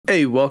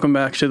Hey, welcome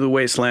back to the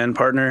Wasteland,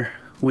 partner.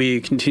 We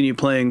continue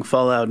playing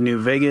Fallout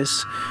New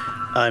Vegas.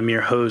 I'm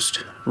your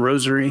host,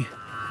 Rosary.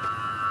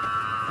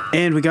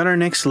 And we got our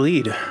next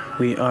lead.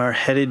 We are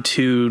headed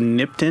to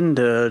Nipton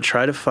to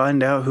try to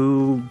find out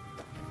who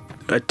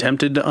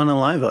attempted to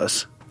unalive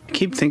us. I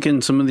keep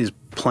thinking some of these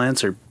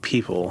plants are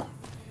people.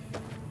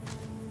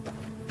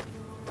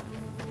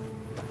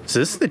 Is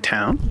this the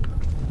town?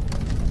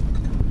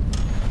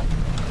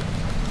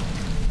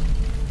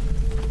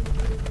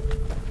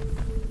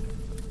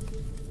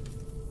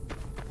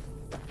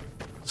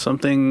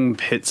 Something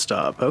pit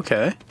stop.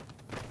 Okay.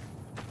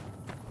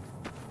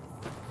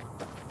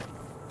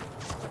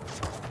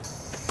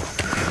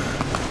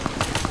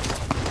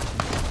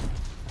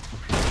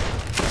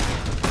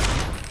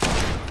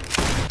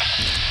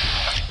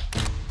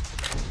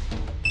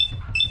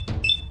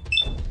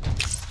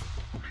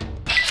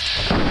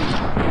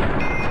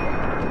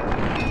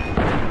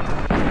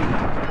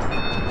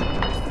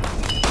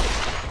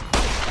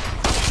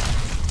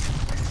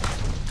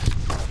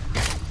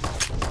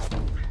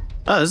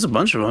 Oh, there's a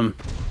bunch of them.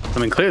 I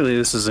mean, clearly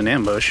this is an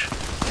ambush.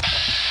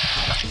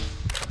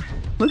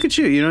 Look at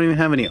you. You don't even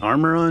have any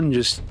armor on,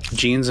 just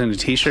jeans and a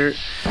t-shirt.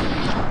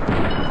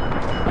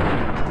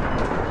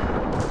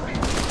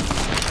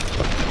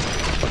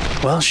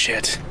 Well,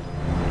 shit.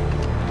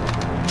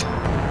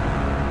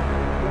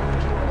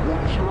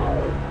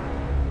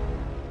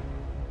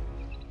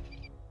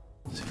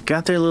 So we've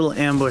got their little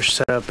ambush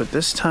set up, but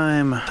this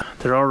time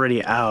they're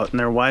already out and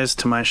they're wise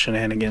to my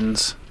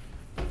shenanigans.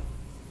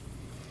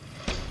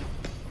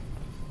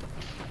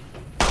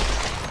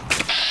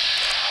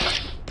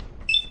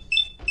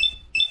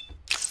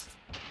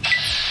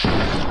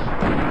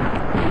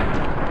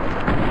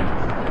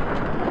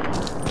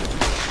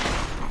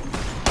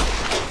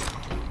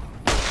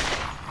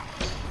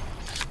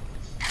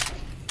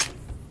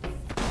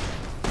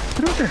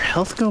 Why don't their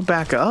health go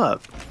back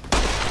up?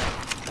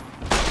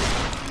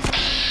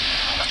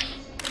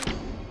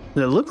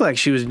 It looked like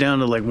she was down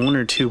to like 1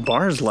 or 2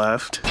 bars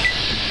left.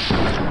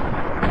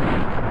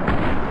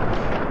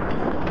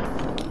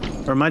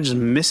 Or am I just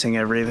missing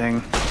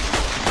everything?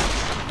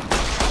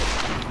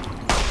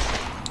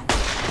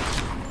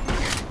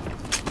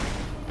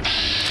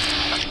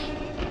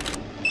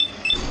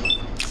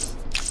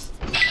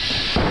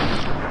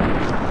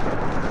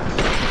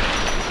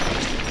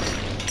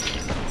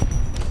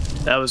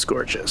 That was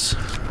gorgeous.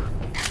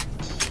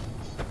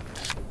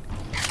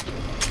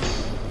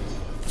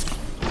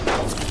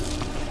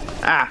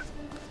 Ah!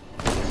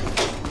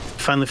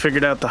 Finally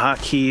figured out the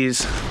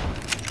hotkeys.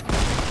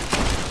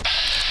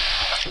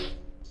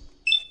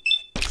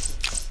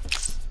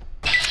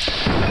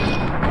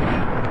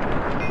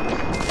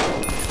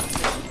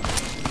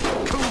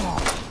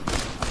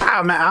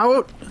 I'm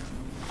out!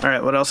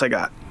 Alright, what else I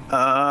got?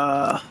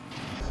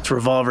 It's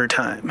revolver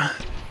time.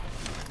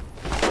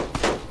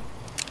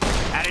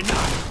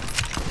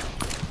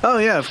 Oh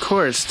yeah, of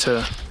course,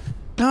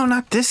 No,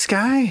 not this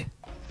guy.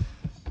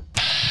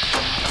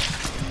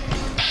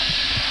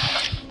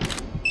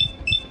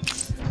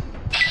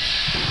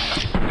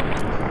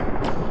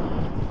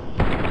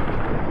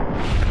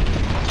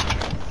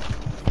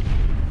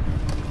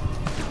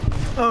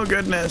 Oh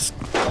goodness.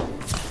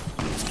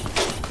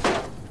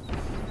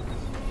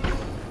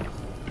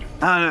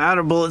 Out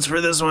of bullets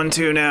for this one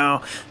too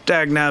now.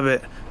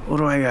 Dagnabbit. What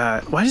do I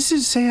got? Why does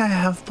it say I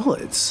have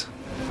bullets?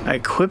 I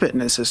equip it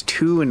and it says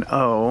 2 and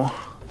 0.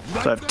 So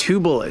I have 2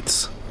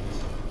 bullets.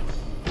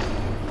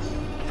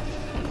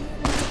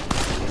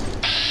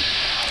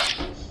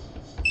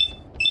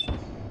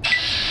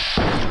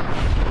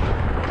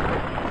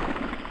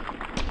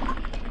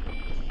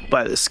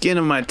 By the skin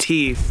of my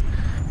teeth.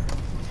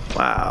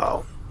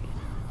 Wow.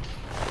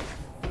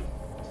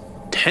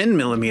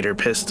 10mm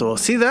pistol.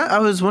 See that? I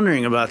was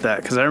wondering about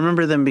that because I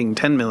remember them being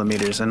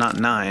 10mm and not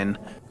 9.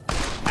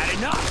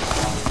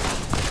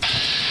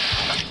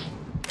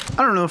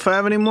 I don't know if I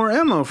have any more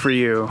ammo for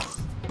you.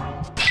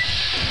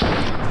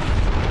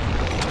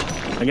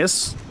 I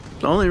guess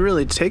it only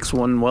really takes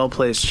one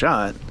well-placed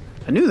shot.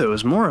 I knew there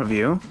was more of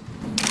you.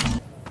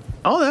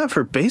 All that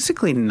for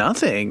basically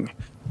nothing.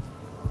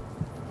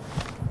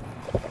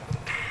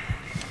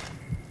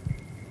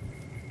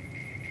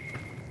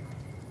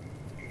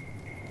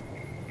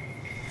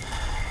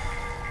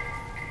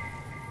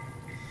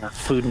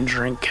 Food and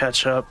drink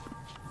catch up.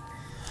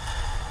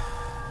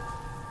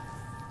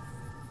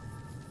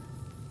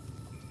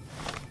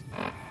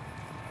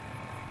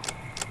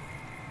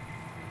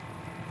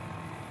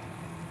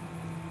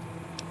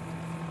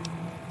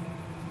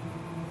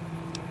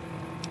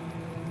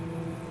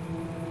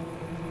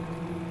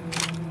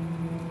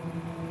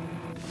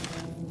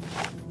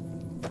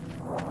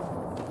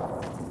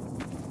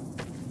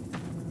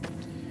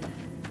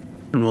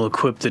 And we'll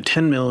equip the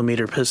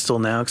 10mm pistol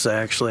now because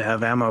I actually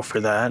have ammo for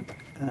that.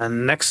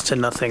 And next to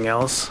nothing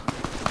else.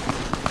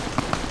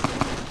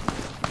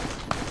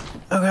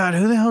 Oh god,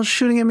 who the hell's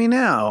shooting at me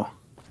now?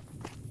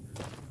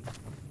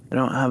 I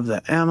don't have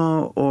the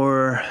ammo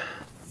or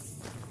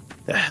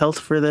the health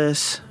for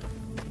this.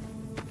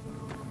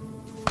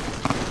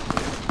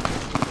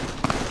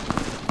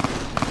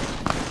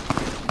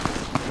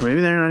 Maybe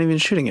they're not even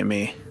shooting at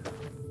me.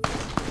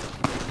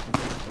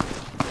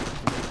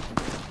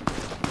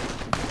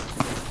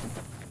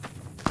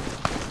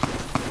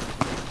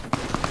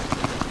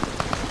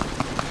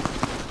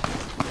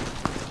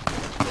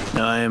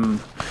 No, I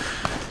am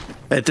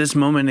at this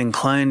moment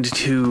inclined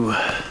to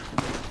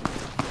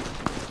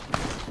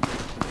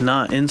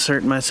not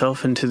insert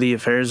myself into the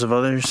affairs of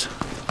others.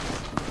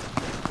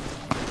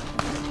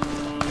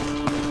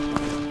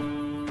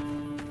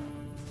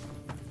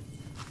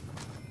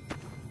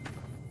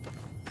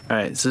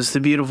 Alright, is this the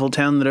beautiful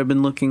town that I've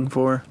been looking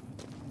for?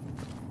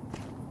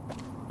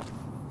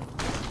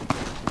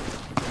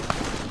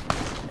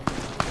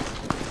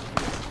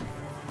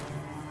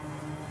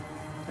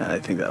 I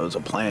think that was a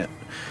plant.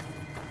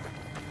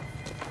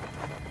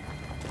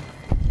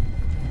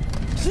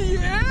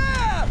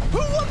 Yeah! Who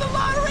won the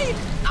lottery?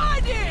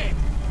 I did!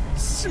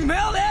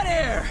 Smell that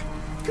air!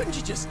 Couldn't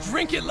you just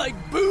drink it like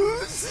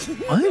booze?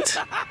 What?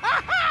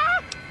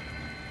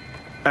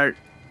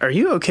 Are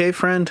you okay,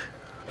 friend?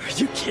 Are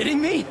you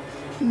kidding me?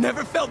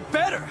 Never felt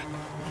better.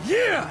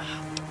 Yeah!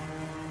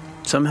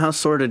 Somehow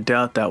sort of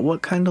doubt that.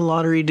 What kind of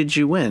lottery did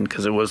you win?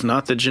 Because it was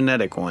not the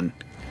genetic one.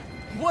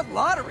 What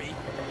lottery?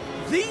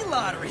 The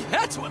lottery!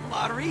 That's what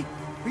lottery!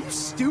 Are you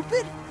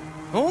stupid?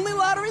 Only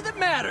lottery that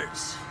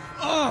matters.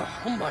 Oh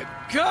my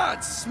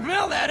God!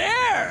 Smell that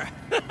air!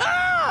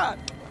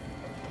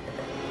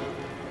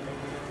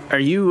 Are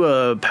you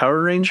a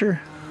Power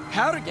Ranger?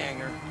 Powder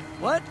ganger?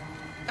 What?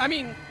 I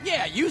mean,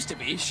 yeah, used to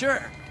be,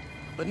 sure.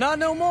 But not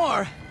no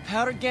more.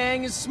 Powder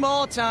gang is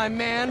small time,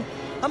 man.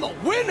 I'm a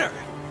winner!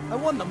 I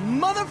won the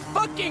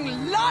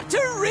motherfucking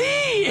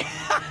lottery!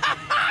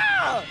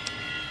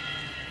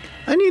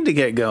 I need to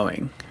get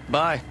going.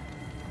 Bye.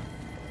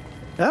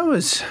 That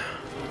was...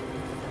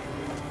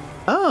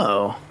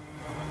 Oh.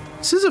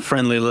 This is a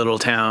friendly little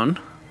town.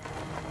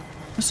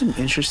 That's an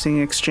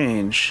interesting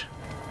exchange.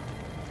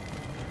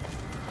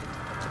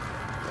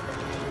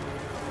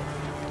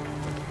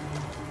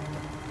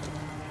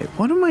 Okay,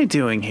 what am I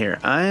doing here?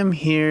 I am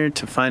here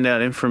to find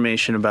out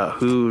information about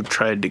who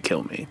tried to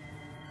kill me.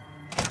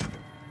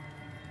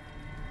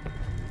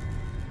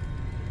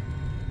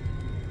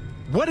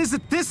 What is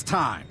it this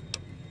time?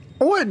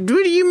 What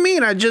do you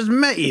mean? I just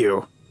met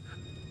you.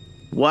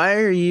 Why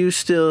are you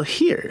still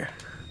here?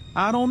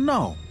 I don't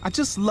know. I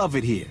just love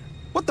it here.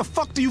 What the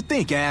fuck do you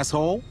think,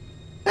 asshole?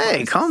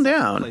 Hey, calm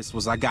down. The place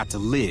was I got to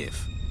live,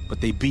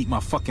 but they beat my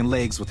fucking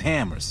legs with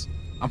hammers.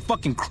 I'm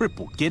fucking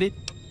crippled, get it?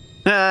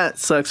 That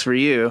sucks for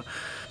you.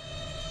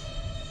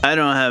 I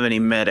don't have any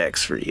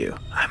medics for you.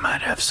 I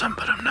might have some,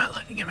 but I'm not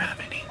letting him have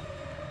any.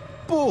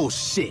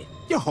 Bullshit.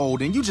 You're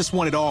holding. You just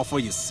want it all for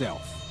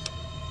yourself.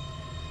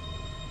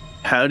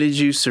 How did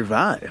you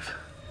survive?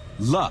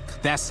 Luck,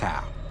 that's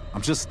how.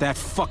 I'm just that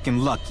fucking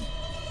lucky.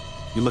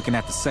 You're looking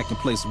at the second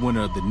place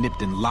winner of the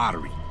Nipton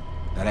lottery.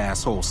 That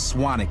asshole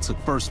Swanwick took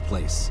first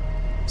place,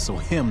 so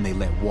him they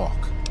let walk.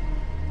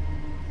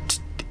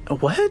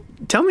 What?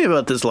 Tell me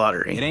about this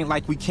lottery. It ain't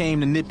like we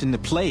came to Nipton to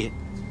play it.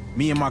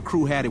 Me and my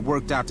crew had it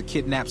worked out to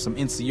kidnap some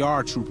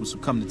NCR troopers who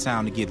come to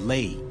town to get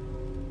laid.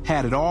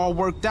 Had it all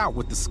worked out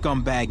with the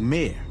scumbag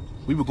mayor.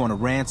 We were gonna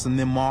ransom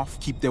them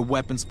off, keep their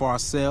weapons for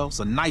ourselves,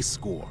 a nice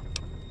score.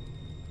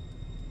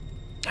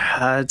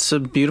 It's a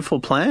beautiful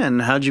plan.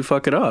 How'd you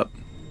fuck it up?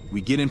 We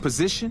get in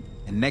position,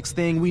 and next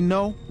thing we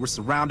know, we're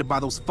surrounded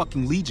by those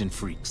fucking Legion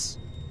freaks.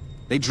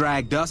 They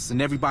dragged us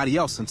and everybody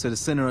else into the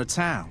center of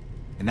town.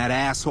 And that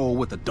asshole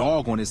with a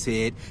dog on his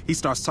head, he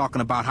starts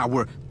talking about how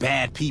we're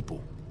bad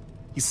people.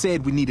 He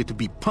said we needed to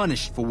be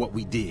punished for what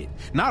we did.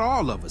 Not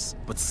all of us,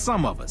 but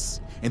some of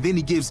us. And then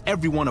he gives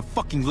everyone a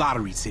fucking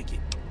lottery ticket.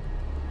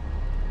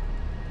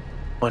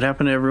 What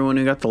happened to everyone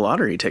who got the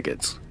lottery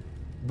tickets?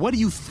 What do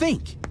you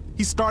think?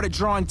 He started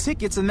drawing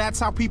tickets and that's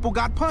how people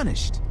got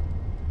punished.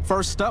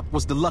 First up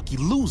was the lucky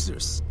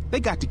losers. They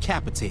got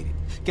decapitated.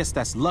 Guess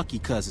that's lucky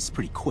cause it's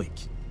pretty quick.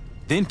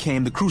 Then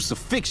came the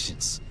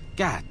crucifixions.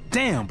 God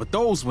damn, but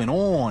those went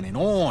on and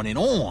on and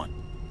on.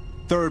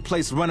 Third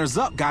place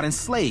runners-up got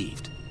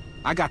enslaved.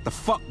 I got the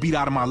fuck beat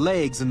out of my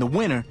legs, and the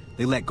winner,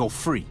 they let go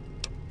free.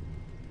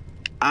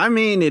 I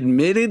mean,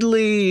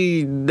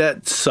 admittedly,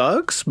 that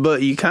sucks,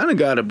 but you kind of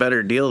got a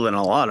better deal than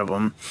a lot of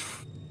them.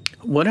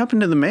 What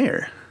happened to the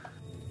mayor?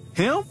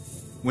 Him?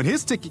 When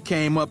his ticket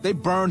came up, they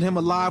burned him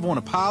alive on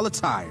a pile of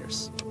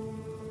tires.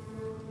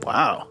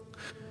 Wow.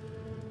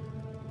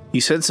 You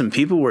said some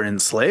people were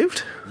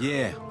enslaved?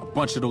 Yeah, a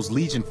bunch of those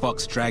Legion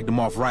fucks dragged them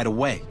off right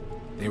away.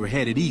 They were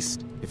headed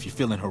east, if you're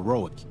feeling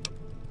heroic.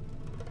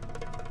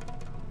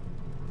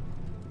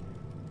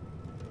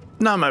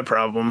 Not my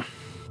problem.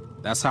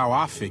 That's how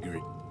I figure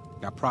it.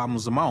 Got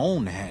problems of my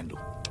own to handle.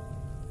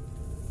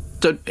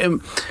 So,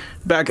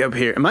 back up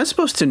here. Am I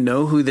supposed to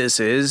know who this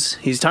is?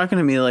 He's talking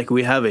to me like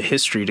we have a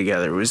history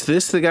together. Was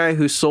this the guy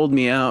who sold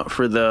me out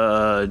for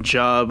the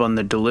job on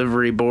the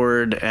delivery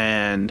board?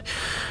 And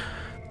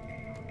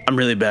I'm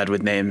really bad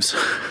with names.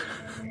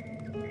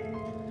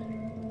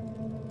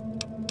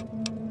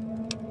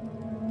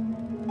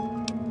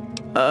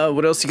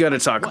 What else you got to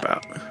talk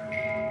about?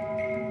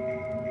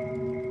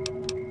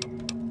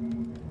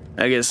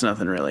 I guess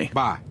nothing really.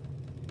 Bye.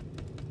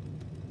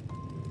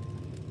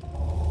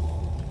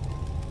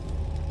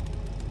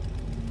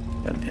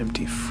 Got an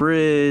empty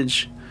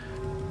fridge.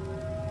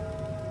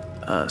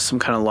 Some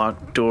kind of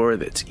locked door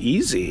that's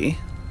easy.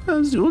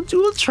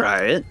 We'll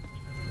try it.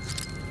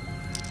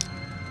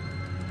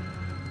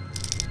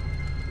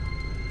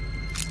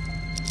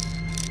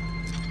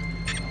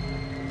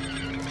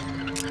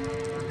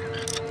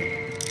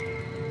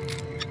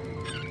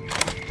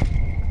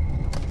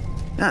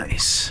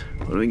 Nice.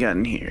 What do we got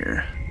in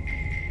here?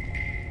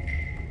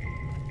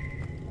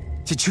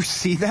 Did you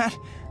see that?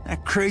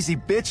 That crazy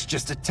bitch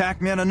just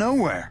attacked me out of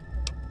nowhere.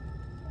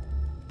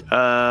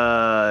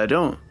 I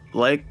don't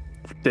like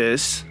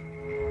this.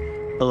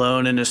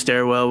 Alone in a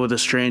stairwell with a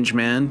strange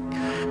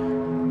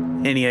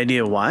man. Any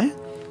idea why?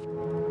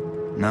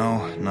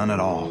 No, none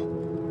at all.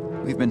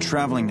 We've been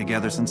traveling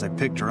together since I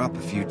picked her up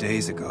a few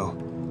days ago,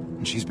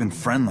 and she's been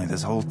friendly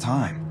this whole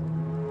time.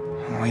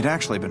 We'd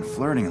actually been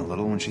flirting a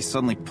little when she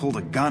suddenly pulled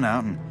a gun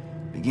out and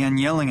began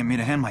yelling at me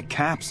to hand my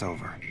caps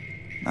over.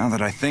 Now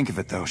that I think of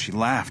it, though, she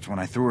laughed when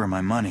I threw her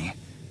my money.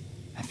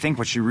 I think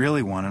what she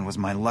really wanted was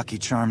my Lucky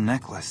Charm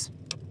necklace.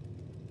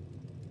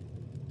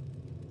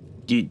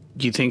 Do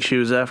you think she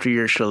was after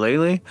your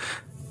shillelagh?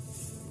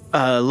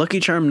 Lucky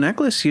Charm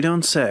necklace, you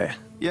don't say.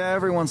 Yeah,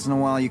 every once in a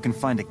while you can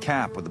find a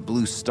cap with a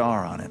blue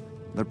star on it.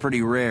 They're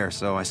pretty rare,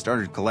 so I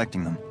started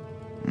collecting them.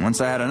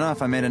 Once I had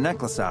enough, I made a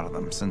necklace out of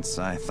them, since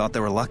I thought they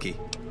were lucky.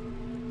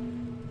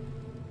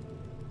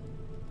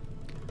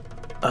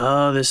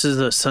 Oh, this is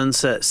the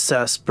Sunset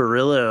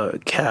Sarsaparilla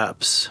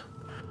caps.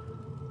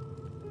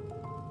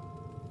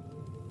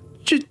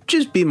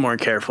 Just be more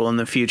careful in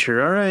the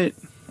future, all right?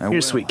 You're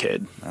a sweet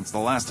kid. That's the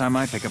last time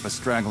I pick up a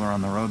straggler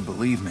on the road,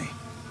 believe me.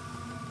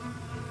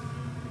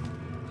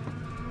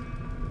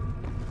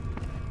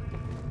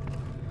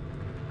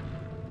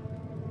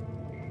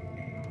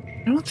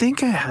 I don't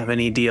think I have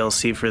any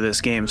DLC for this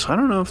game, so I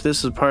don't know if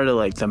this is part of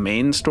like the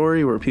main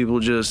story where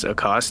people just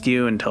accost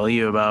you and tell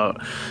you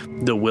about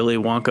the Willy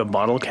Wonka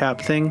bottle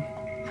cap thing.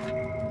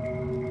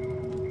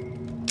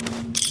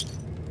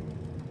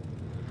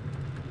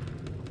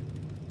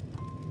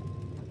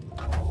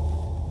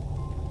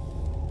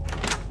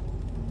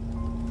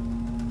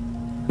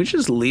 Who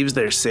just leaves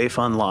their safe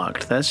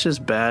unlocked? That's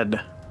just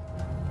bad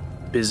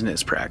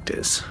business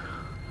practice.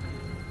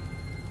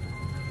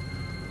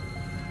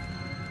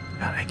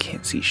 God, I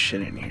can't see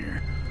shit in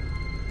here.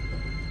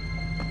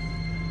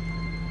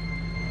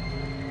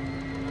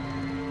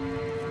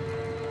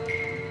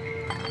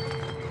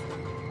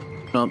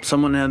 Well,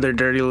 someone had their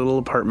dirty little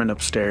apartment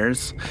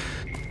upstairs.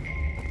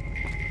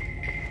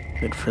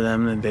 Good for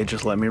them that they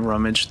just let me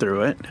rummage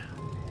through it.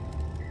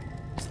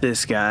 It's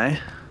this guy.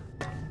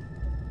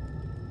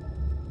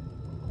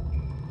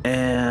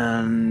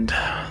 And...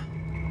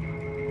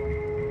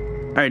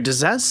 Alright, does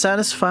that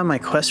satisfy my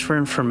quest for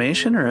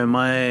information, or am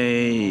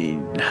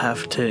I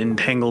have to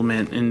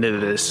entanglement into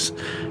this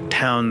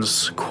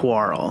town's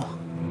quarrel?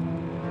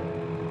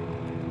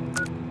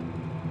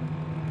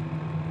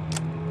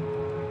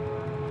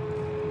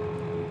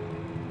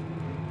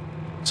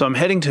 So I'm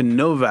heading to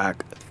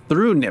Novak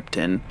through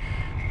Nipton,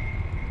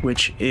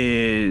 which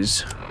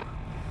is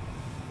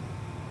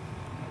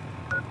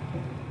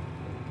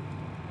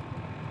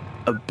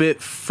a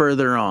bit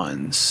further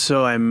on,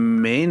 so I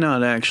may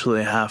not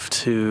actually have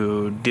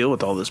to deal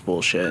with all this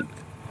bullshit.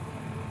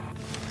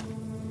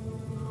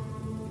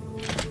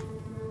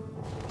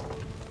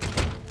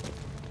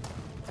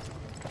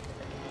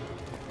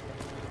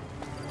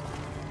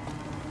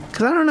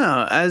 Because I don't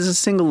know, as a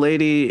single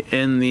lady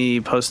in the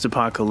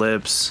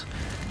post-apocalypse,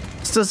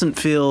 this doesn't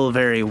feel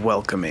very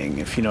welcoming,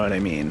 if you know what I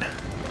mean.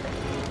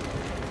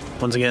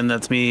 Once again,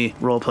 that's me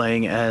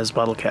role-playing as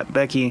Bottle Cap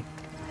Becky,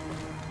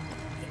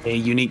 a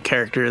unique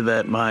character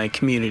that my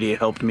community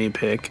helped me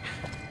pick.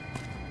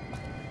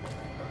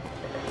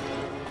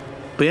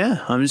 But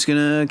yeah, I'm just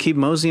gonna keep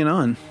moseying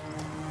on.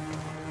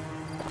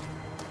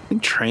 I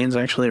think trains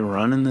actually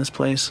run in this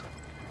place.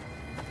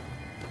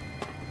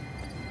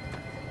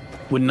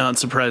 Would not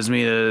surprise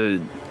me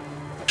a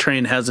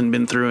train hasn't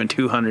been through in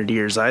 200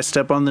 years. I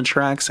step on the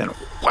tracks and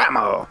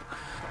whammo!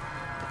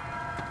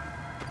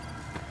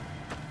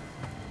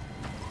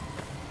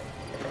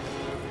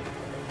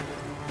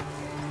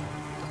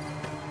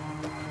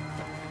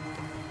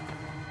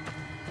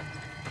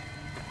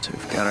 So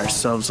we've got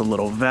ourselves a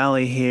little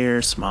valley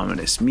here, some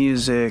ominous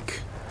music.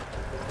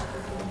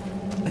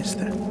 What is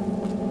that?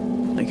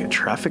 Like a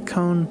traffic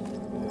cone?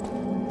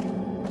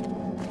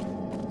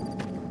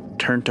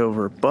 Turned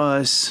over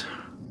bus.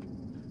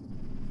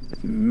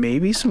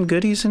 Maybe some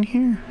goodies in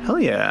here? Hell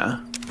yeah.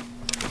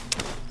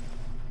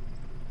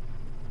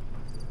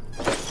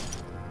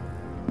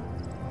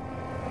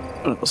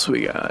 What else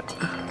we got?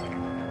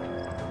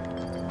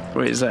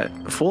 Wait, is that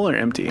full or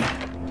empty?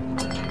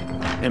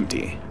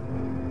 Empty.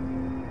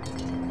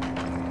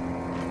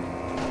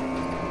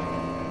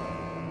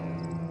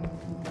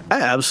 I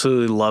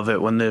absolutely love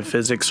it when the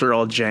physics are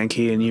all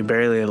janky and you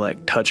barely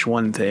like touch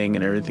one thing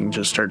and everything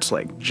just starts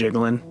like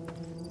jiggling.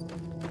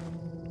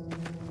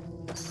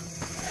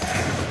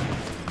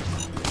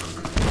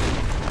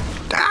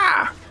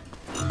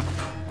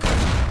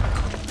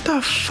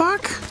 the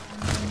fuck?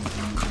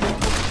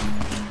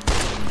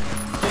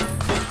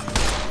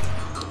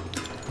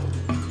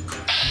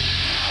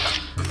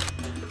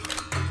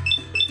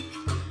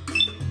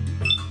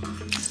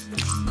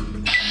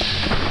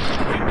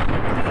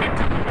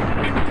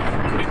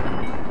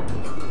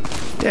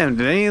 Damn,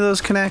 did any of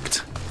those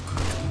connect?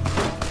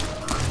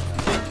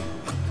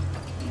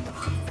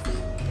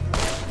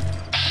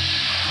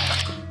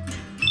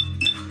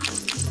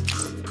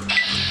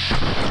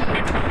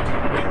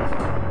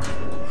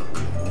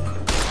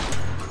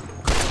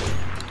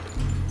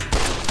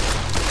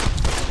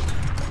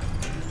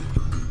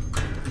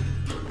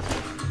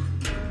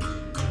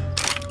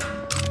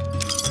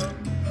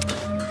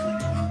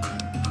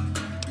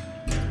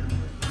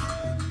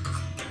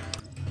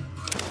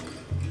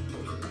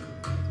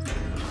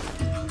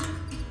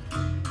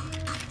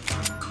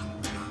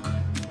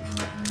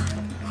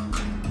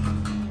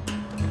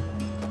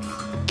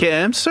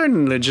 Yeah, I'm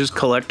starting to just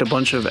collect a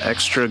bunch of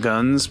extra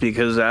guns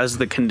because as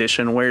the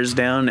condition wears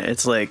down,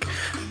 it's like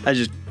I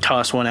just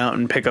toss one out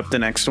and pick up the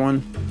next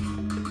one.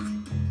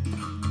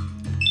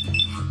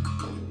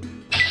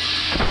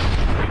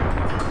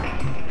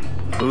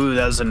 Ooh,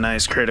 that was a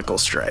nice critical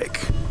strike.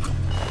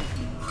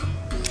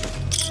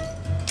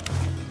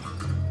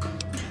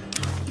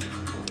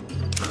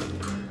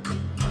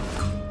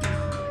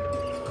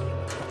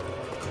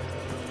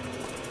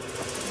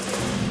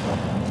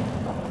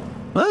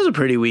 Well, that was a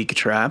pretty weak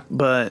trap,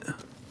 but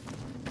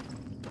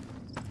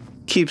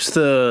keeps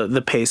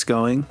the pace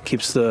going,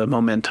 keeps the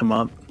momentum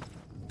up.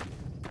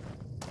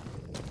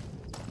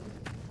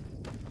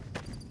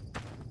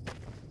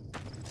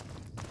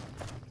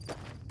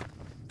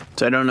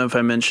 So I don't know if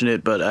I mentioned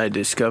it, but I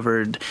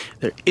discovered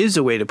there is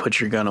a way to put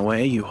your gun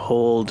away. You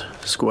hold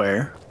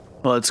square.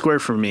 Well, it's square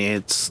for me.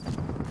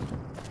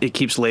 It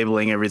keeps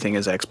labeling everything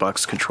as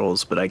Xbox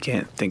controls, but I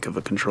can't think of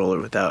a controller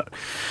without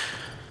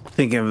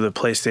thinking of the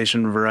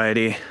PlayStation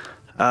variety.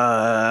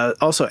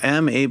 Also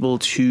am able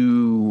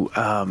to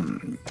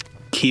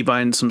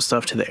keybind some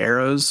stuff to the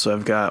arrows. So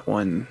I've got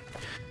one.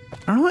 I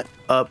don't know what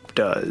up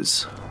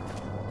does,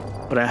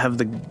 but I have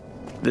the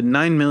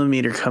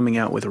 9mm coming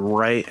out with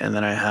right, and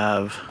then I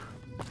have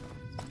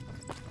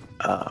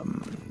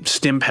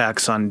stim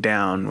packs on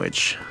down,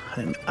 which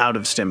I'm out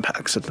of stim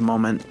packs at the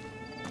moment.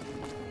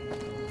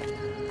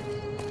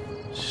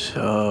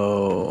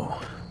 So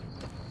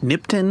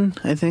Nipton,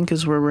 I think,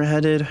 is where we're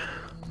headed.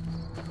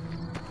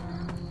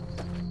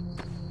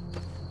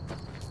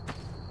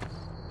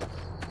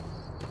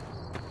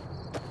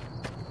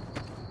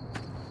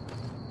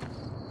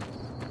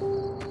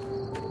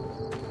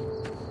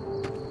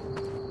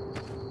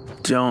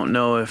 Don't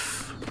know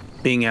if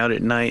being out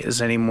at night is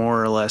any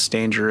more or less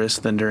dangerous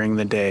than during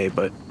the day,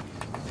 but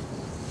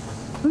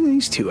look at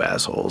these two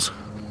assholes.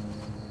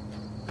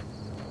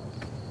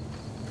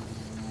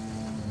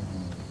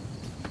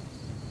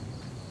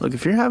 Look,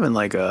 if you're having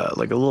like a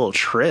little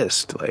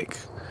tryst, like,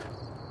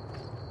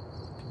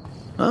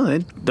 oh, they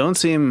don't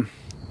seem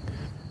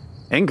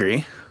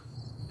angry.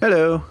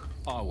 Hello.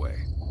 Our way.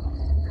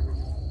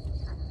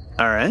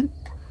 All right.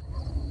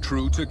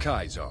 True to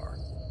Kaiser.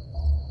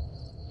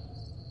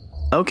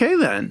 Okay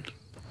then.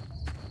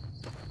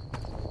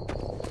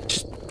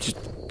 Just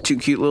two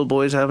cute little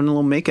boys having a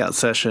little makeout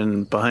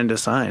session behind a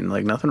sign.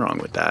 Like, nothing wrong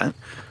with that.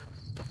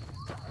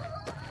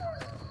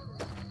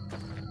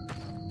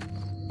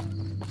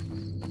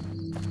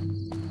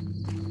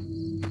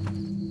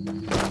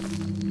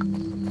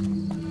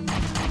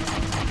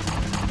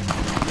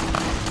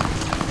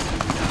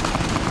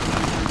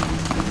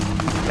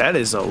 That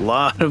is a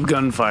lot of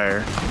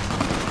gunfire.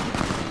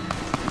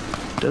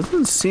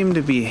 Doesn't seem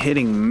to be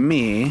hitting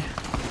me.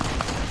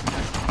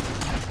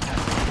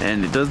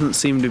 And it doesn't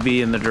seem to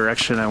be in the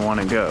direction I want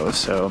to go,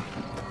 so.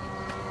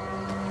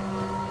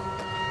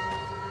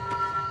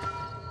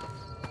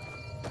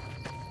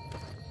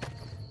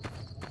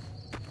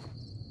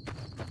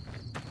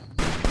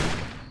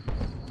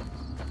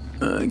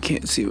 I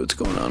can't see what's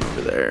going on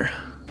over there.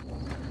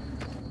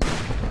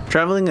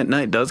 Traveling at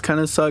night does kind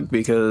of suck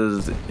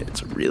because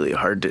it's really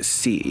hard to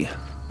see.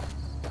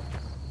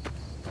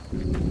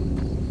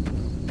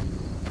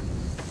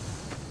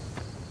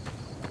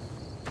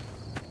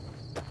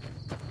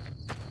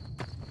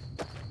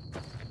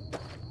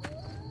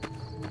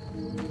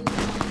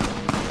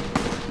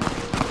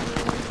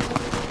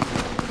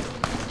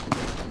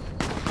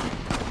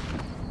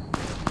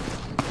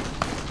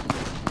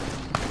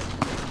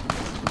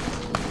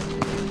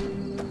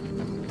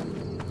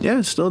 Yeah,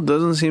 it still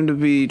doesn't seem to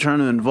be trying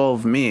to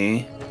involve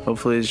me.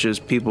 Hopefully it's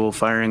just people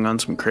firing on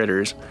some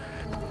critters.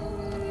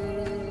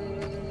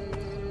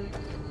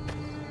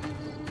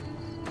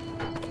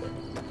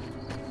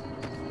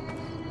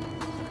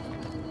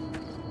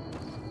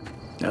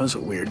 That was a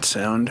weird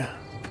sound.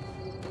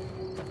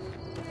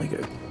 Like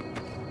a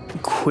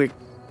quick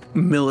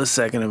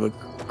millisecond of a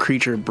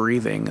creature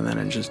breathing, and then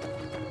it just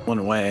went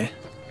away.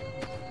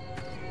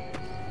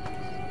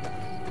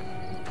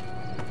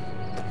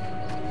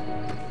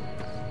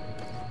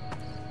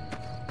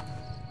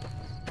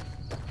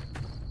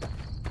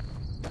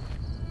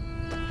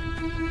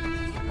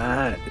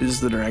 That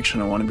is the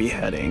direction I want to be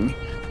heading.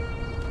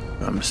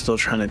 I'm still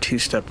trying to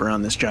two-step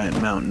around this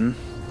giant mountain.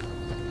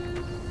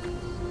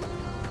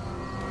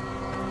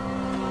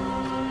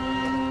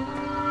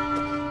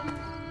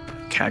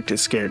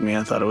 Cactus scared me.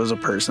 I thought it was a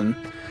person.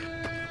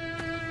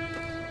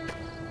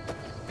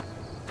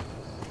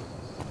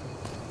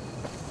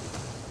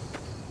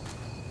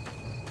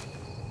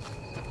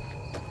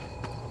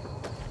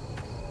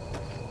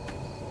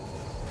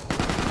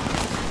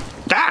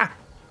 Ah!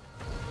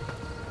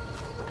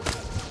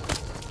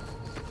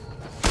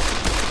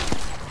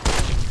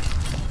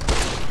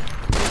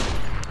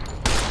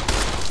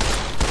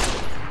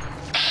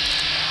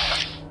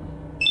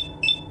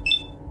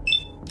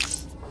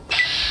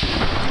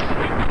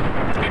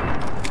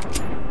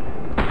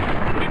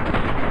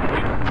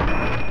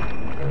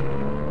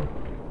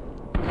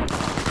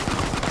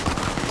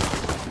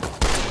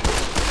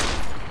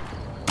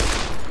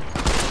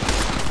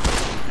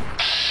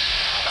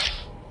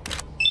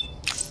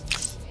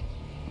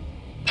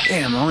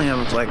 Damn, I only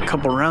have like a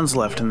couple rounds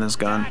left in this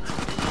gun.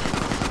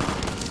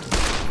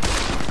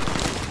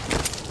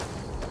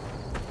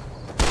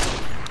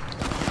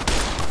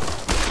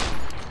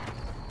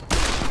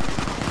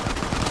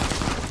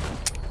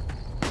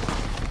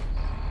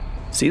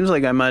 Seems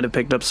like I might have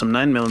picked up some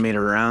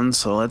 9mm rounds,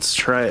 so let's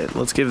try it.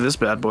 Let's give this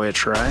bad boy a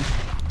try.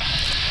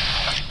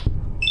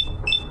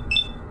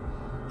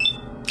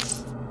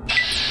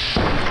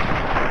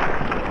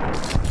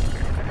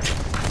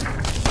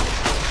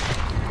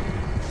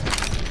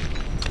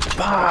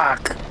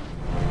 Fuck!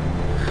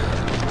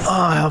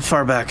 Oh, how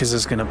far back is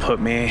this gonna put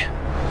me?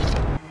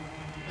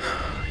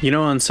 You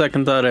know, on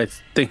second thought, I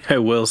think I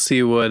will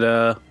see what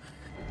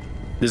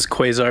this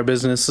Quasar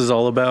business is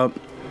all about.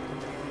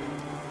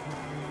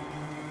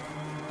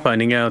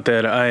 Finding out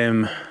that I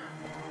am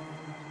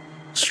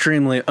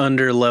extremely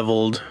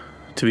under-leveled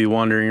to be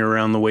wandering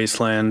around the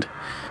wasteland,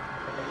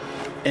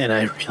 and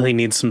I really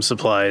need some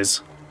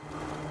supplies.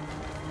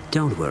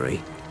 Don't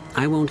worry.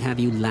 I won't have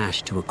you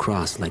lashed to a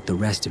cross like the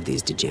rest of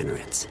these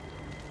degenerates.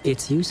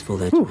 It's useful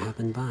that you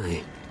happened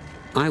by.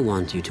 I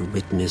want you to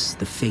witness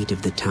the fate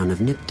of the town of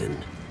Nipton,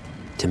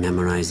 to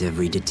memorize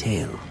every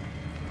detail.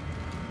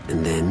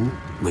 And then,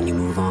 when you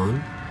move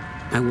on,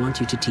 I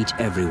want you to teach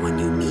everyone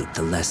you meet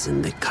the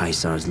lesson that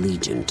Caesar's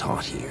Legion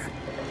taught here,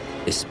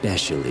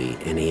 especially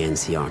any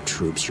NCR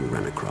troops you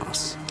run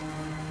across.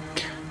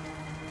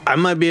 I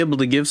might be able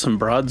to give some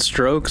broad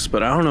strokes,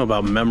 but I don't know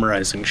about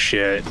memorizing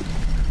shit.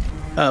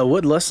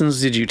 What lessons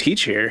did you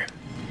teach here?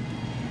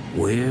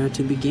 Where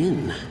to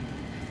begin?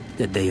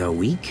 That they are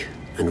weak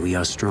and we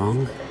are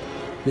strong?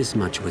 This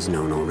much was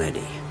known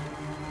already.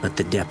 But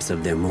the depths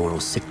of their moral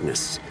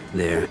sickness,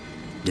 their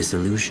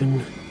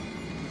dissolution,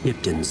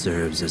 Nipton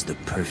serves as the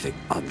perfect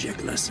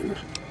object lesson.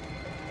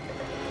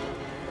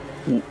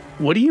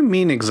 What do you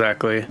mean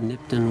exactly?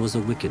 Nipton was a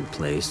wicked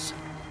place,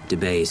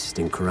 debased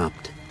and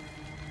corrupt.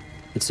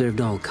 It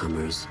served all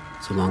comers,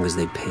 so long as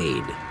they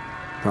paid.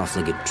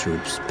 Profligate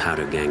troops,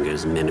 powder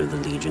gangers, men of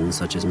the Legion,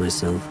 such as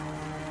myself.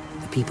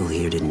 The people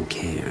here didn't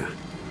care.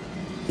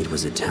 It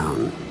was a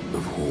town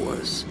of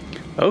whores.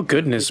 Oh,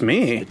 goodness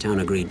me. The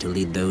town agreed to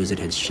lead those it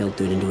had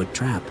sheltered into a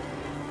trap.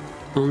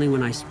 Only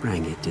when I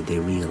sprang it did they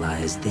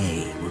realize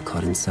they were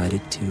caught inside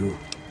it too.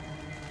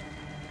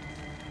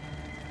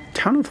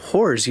 Town of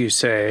whores, you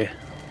say?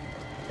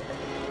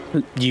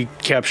 You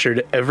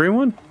captured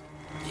everyone?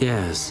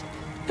 Yes,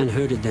 and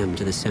herded them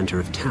to the center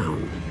of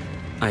town.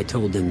 I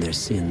told them their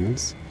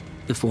sins,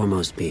 the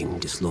foremost being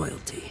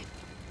disloyalty.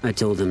 I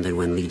told them that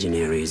when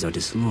legionaries are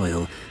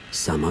disloyal,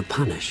 some are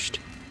punished,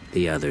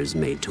 the others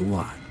made to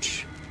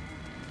watch.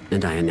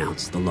 And I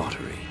announced the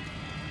lottery.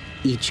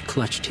 Each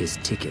clutched his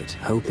ticket,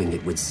 hoping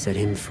it would set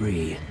him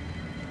free.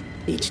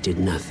 Each did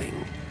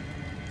nothing,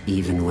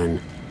 even when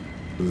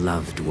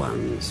loved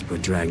ones were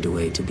dragged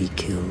away to be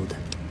killed.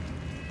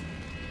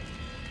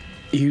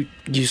 You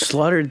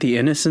slaughtered the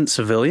innocent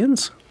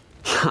civilians?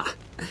 Ha!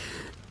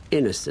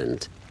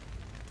 Innocent.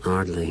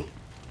 Hardly.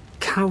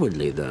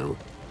 Cowardly, though.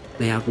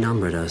 They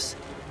outnumbered us,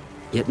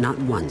 yet not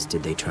once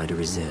did they try to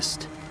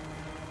resist.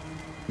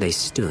 They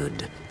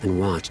stood and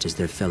watched as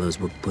their fellows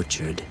were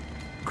butchered,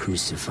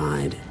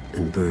 crucified,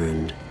 and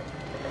burned.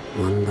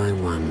 One by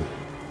one,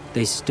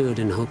 they stood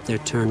and hoped their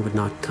turn would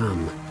not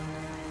come.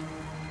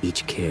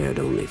 Each cared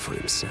only for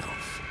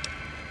himself.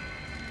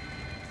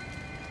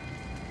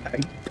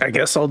 I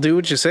guess I'll do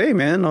what you say,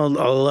 man.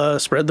 I'll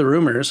spread the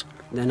rumors.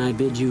 Then I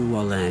bid you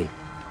Wale.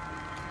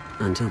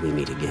 Until we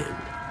meet again.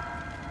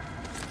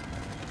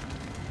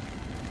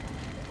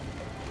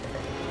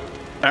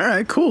 All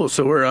right, cool.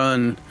 So we're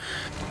on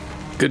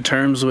good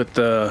terms with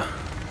the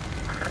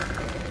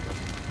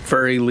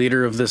furry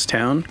leader of this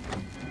town.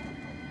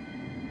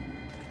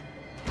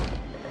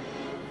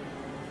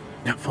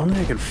 Now, if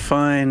only I could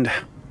find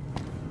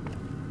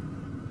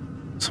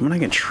someone I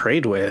can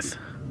trade with.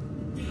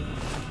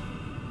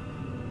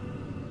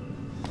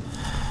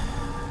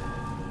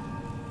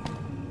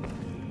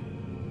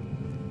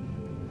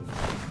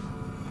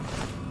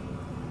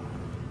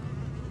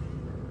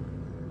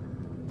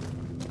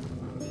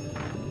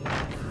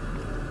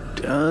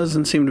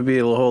 Doesn't seem to be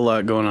a whole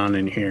lot going on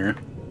in here.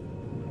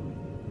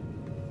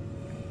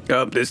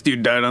 Oh, this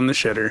dude died on the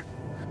shitter.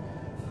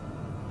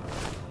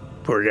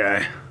 Poor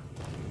guy.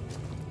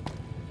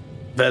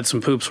 I've had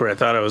some poops where I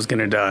thought I was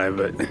gonna die,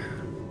 but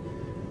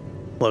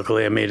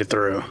luckily I made it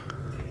through.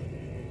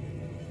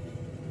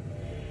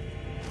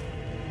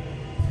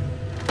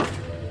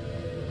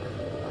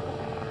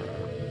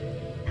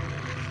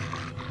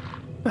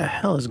 What the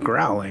hell is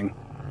growling?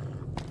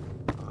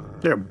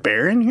 Is there a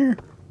bear in here?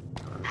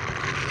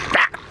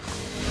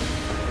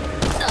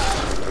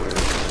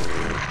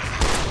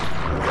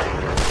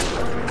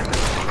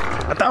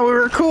 I thought we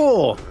were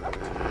cool.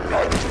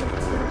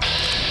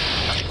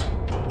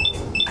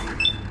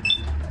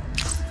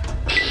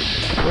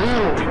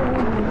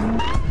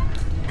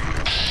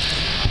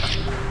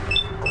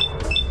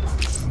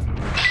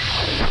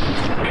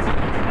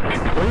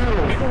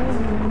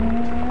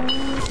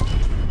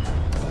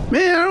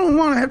 Man, I don't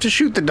want to have to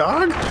shoot the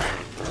dog.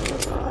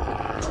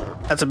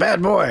 That's a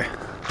bad boy.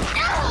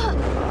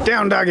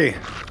 Down, doggy.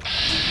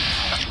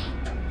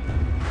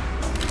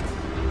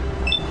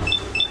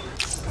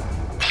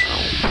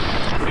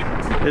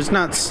 There's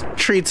not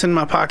treats in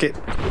my pocket.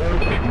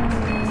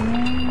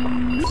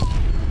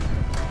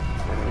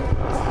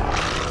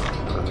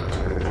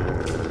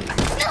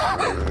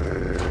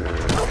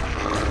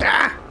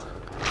 Ah!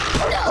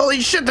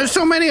 Holy shit, there's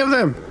so many of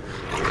them!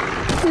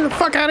 Get the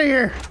fuck out of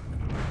here!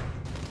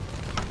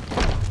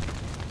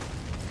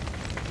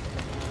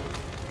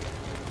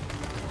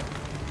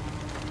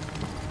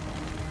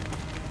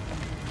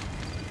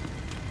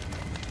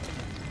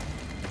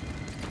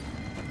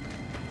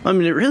 I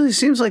mean, it really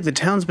seems like the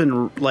town's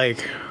been,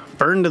 like,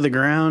 burned to the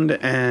ground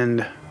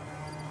and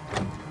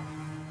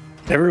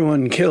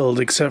everyone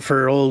killed except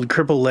for old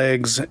Cripple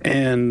Legs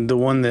and the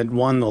one that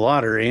won the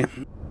lottery.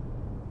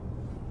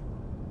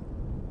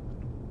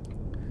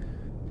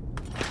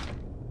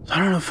 I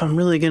don't know if I'm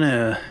really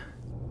gonna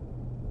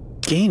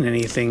gain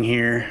anything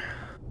here.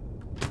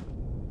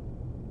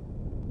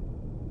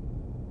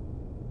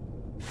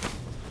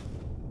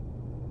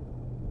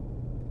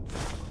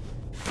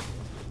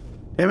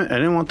 Damn it, I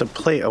didn't want the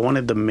plate, I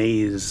wanted the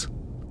maze.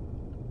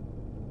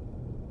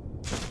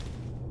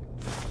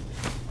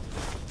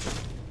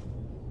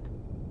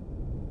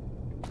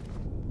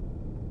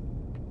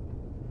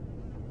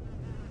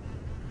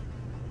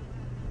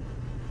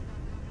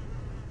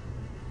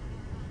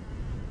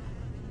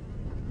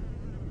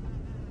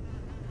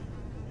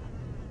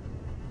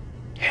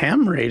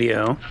 Ham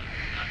radio?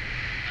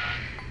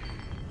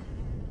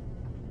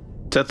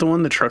 Is that the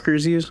one the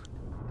truckers use?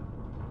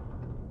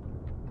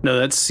 No,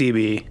 that's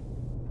CB.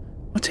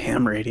 What's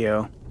ham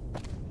radio?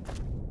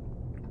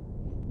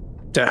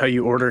 Is that how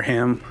you order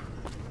ham?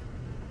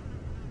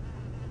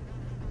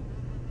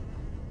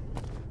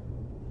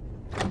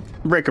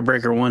 Breaker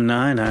 19,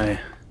 I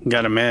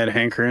got a mad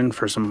hankering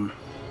for some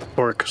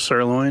pork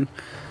sirloin.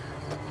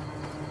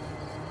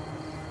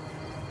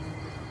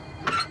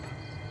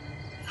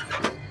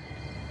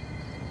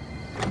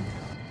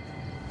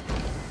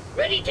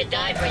 Ready to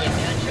die for your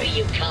country,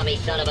 you commie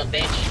son of a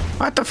bitch?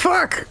 What the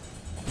fuck?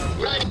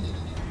 Run!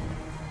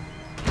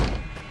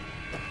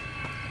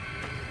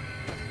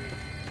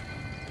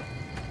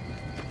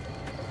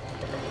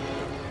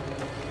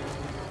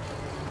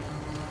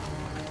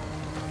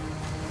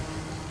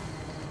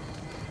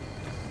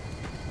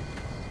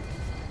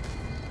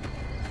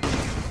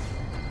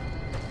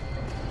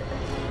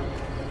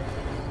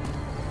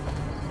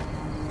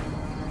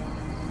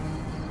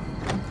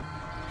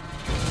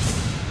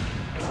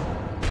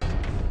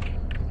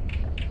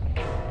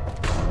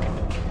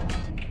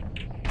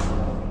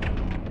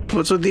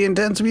 What's with the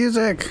intense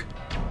music?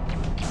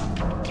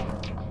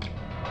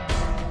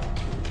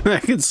 I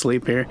could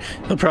sleep here.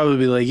 They'll probably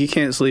be like, you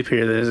can't sleep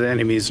here, there's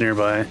enemies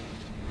nearby.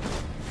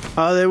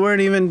 Oh, they weren't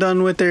even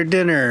done with their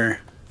dinner.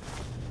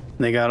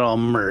 They got all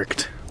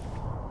murked.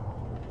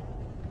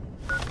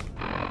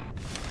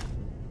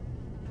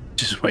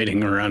 Just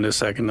waiting around a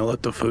second to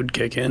let the food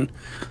kick in.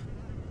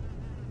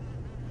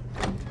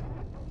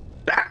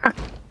 Ah!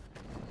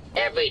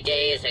 Every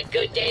day is a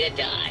good day to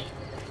die.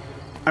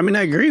 I mean,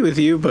 I agree with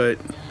you, but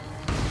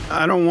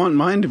I don't want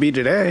mine to be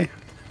today.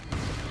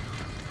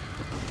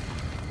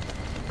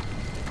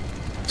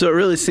 So it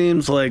really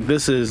seems like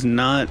this is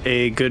not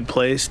a good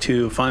place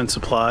to find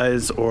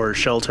supplies or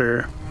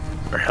shelter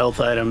or health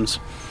items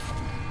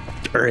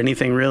or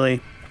anything really.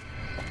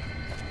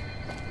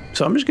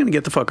 So I'm just gonna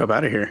get the fuck up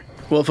out of here.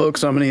 Well,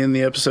 folks, I'm gonna end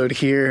the episode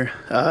here.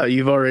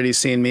 You've already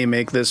seen me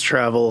make this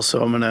travel,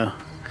 so I'm gonna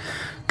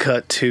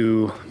cut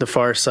to the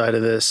far side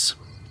of this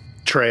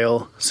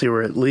trail, see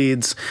where it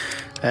leads,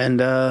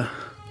 and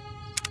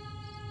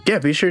yeah,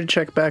 be sure to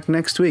check back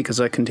next week as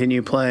I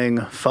continue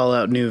playing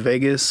Fallout New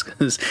Vegas,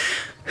 because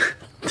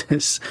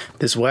this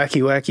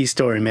wacky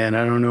story, man,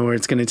 I don't know where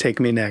it's going to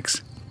take me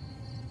next.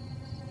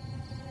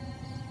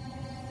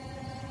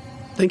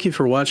 Thank you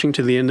for watching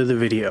to the end of the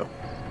video.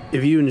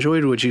 If you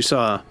enjoyed what you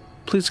saw,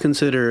 please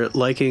consider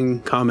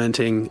liking,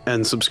 commenting,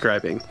 and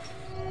subscribing.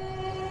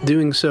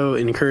 Doing so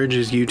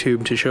encourages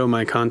YouTube to show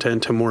my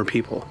content to more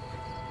people.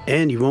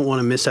 And you won't want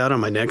to miss out on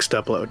my next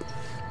upload.